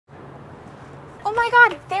Oh my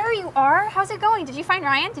god, there you are. How's it going? Did you find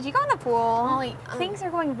Ryan? Did you go in the pool? Molly, Things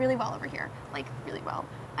are going really well over here. Like, really well.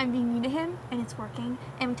 I'm being mean to him, and it's working.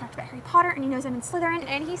 And we talked about Harry Potter, and he knows I'm in Slytherin,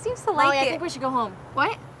 and he seems to like Molly, it. I think we should go home.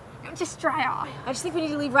 What? Just dry off. I just think we need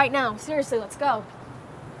to leave right now. Seriously, let's go.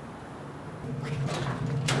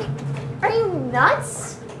 Are you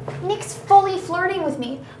nuts? Nick's fully flirting with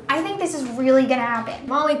me. I think this is really gonna happen.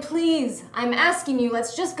 Molly, please. I'm asking you,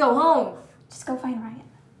 let's just go home. Just go find Ryan.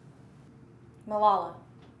 Malala.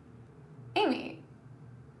 Amy.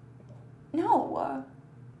 No.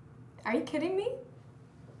 Are you kidding me?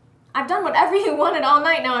 I've done whatever you wanted all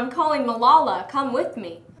night. Now I'm calling Malala. Come with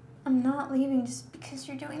me. I'm not leaving just because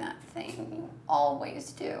you're doing that thing you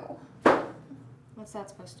always do. What's that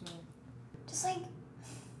supposed to mean? Just like,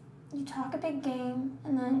 you talk a big game,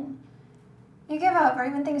 and then you give up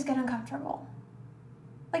right when things get uncomfortable.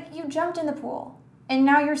 Like, you jumped in the pool, and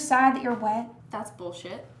now you're sad that you're wet. That's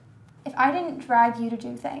bullshit. If I didn't drag you to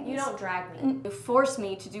do things... You don't drag me. You force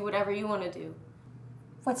me to do whatever you want to do.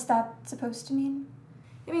 What's that supposed to mean?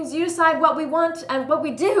 It means you decide what we want and what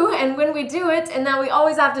we do and when we do it, and that we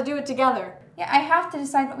always have to do it together. Yeah, I have to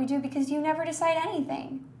decide what we do because you never decide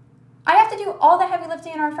anything. I have to do all the heavy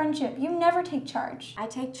lifting in our friendship. You never take charge. I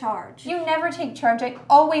take charge. You never take charge. I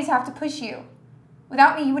always have to push you.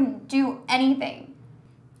 Without me, you wouldn't do anything.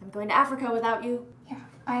 I'm going to Africa without you. Yeah,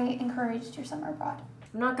 I encouraged your summer abroad.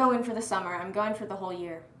 I'm not going for the summer. I'm going for the whole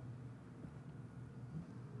year.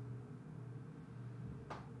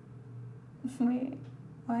 Wait,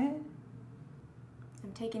 what?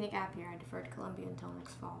 I'm taking a gap year. I deferred Columbia until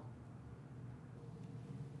next fall.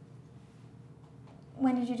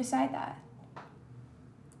 When did you decide that?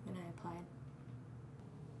 When I applied.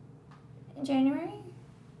 In January?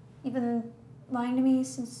 You've been lying to me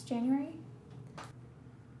since January?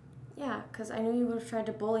 Yeah, because I knew you would have tried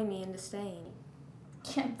to bully me into staying.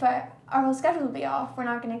 Yeah, but our whole schedule will be off. We're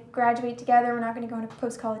not going to graduate together. We're not going to go on a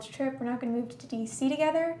post-college trip. We're not going to move to DC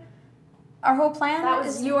together. Our whole plan That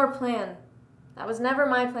was your plan. That was never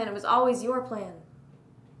my plan. It was always your plan.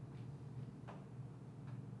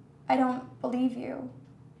 I don't believe you.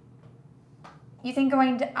 You think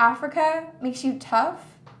going to Africa makes you tough?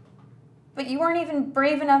 But you weren't even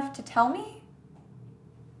brave enough to tell me?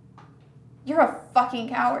 You're a fucking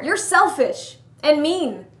coward. You're selfish and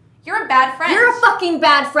mean. You're a bad friend. You're a fucking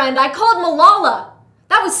bad friend. I called Malala.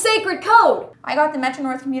 That was sacred code. I got the Metro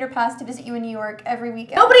North commuter pass to visit you in New York every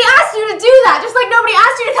weekend. Nobody asked you to do that, just like nobody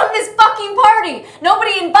asked you to come to this fucking party.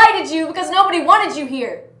 Nobody invited you because nobody wanted you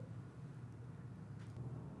here.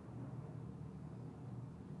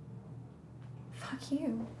 Fuck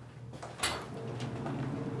you.